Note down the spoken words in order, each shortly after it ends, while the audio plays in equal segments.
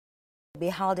Be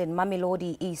held in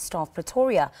Mamelodi, east of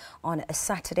Pretoria, on a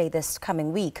Saturday this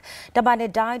coming week.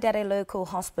 Tabane died at a local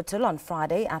hospital on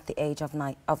Friday at the age of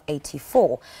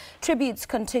 84. Tributes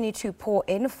continue to pour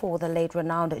in for the late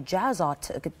renowned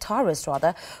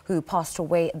guitarist who passed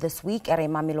away this week at a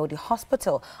Mamelodi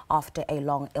hospital after a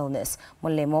long illness.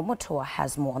 Molemo Mothoa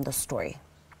has more on the story.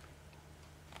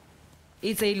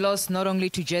 It's a loss not only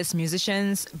to jazz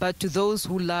musicians, but to those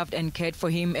who loved and cared for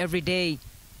him every day.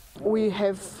 We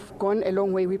have gone a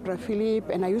long way with Doctor Philip,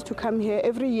 and I used to come here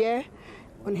every year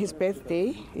on his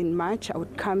birthday in March. I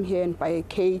would come here and buy a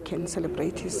cake and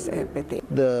celebrate his birthday.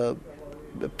 The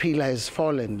pillar has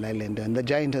fallen, Leland, and the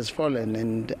giant has fallen,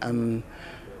 and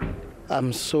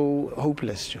I'm so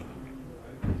hopeless.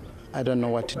 I don't know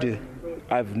what to do.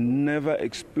 I've never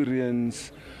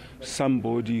experienced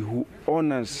somebody who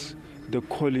honors the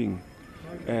calling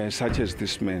such as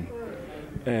this man,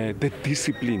 the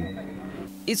discipline.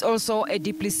 It's also a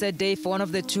deeply sad day for one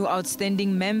of the two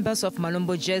outstanding members of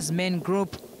Molemo Jazz men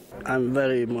group. I'm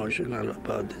very emotional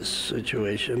about this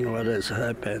situation, what has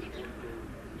happened.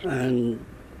 And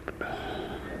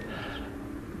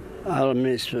I'll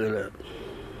miss Philip.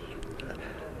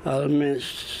 I'll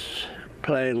miss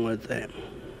playing with him.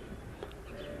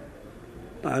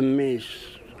 I miss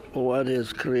what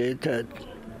is created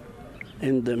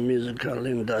in the musical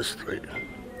industry.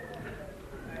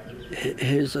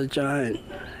 He's a giant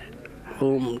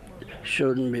whom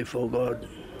shouldn't be forgotten.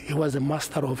 He was a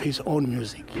master of his own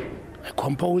music, a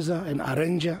composer, an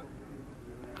arranger,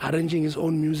 arranging his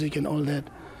own music and all that.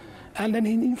 And then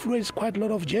he influenced quite a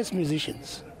lot of jazz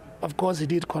musicians. Of course, he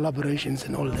did collaborations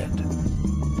and all that.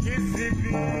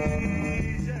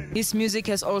 His music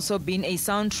has also been a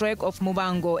soundtrack of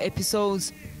Mubango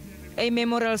episodes. A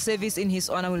memorial service in his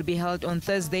honor will be held on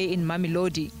Thursday in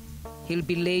Mamelodi. He'll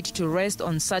be laid to rest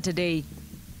on Saturday.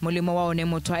 Molemo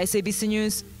Mothoa, SABC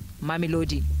News,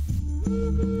 Mamelodi.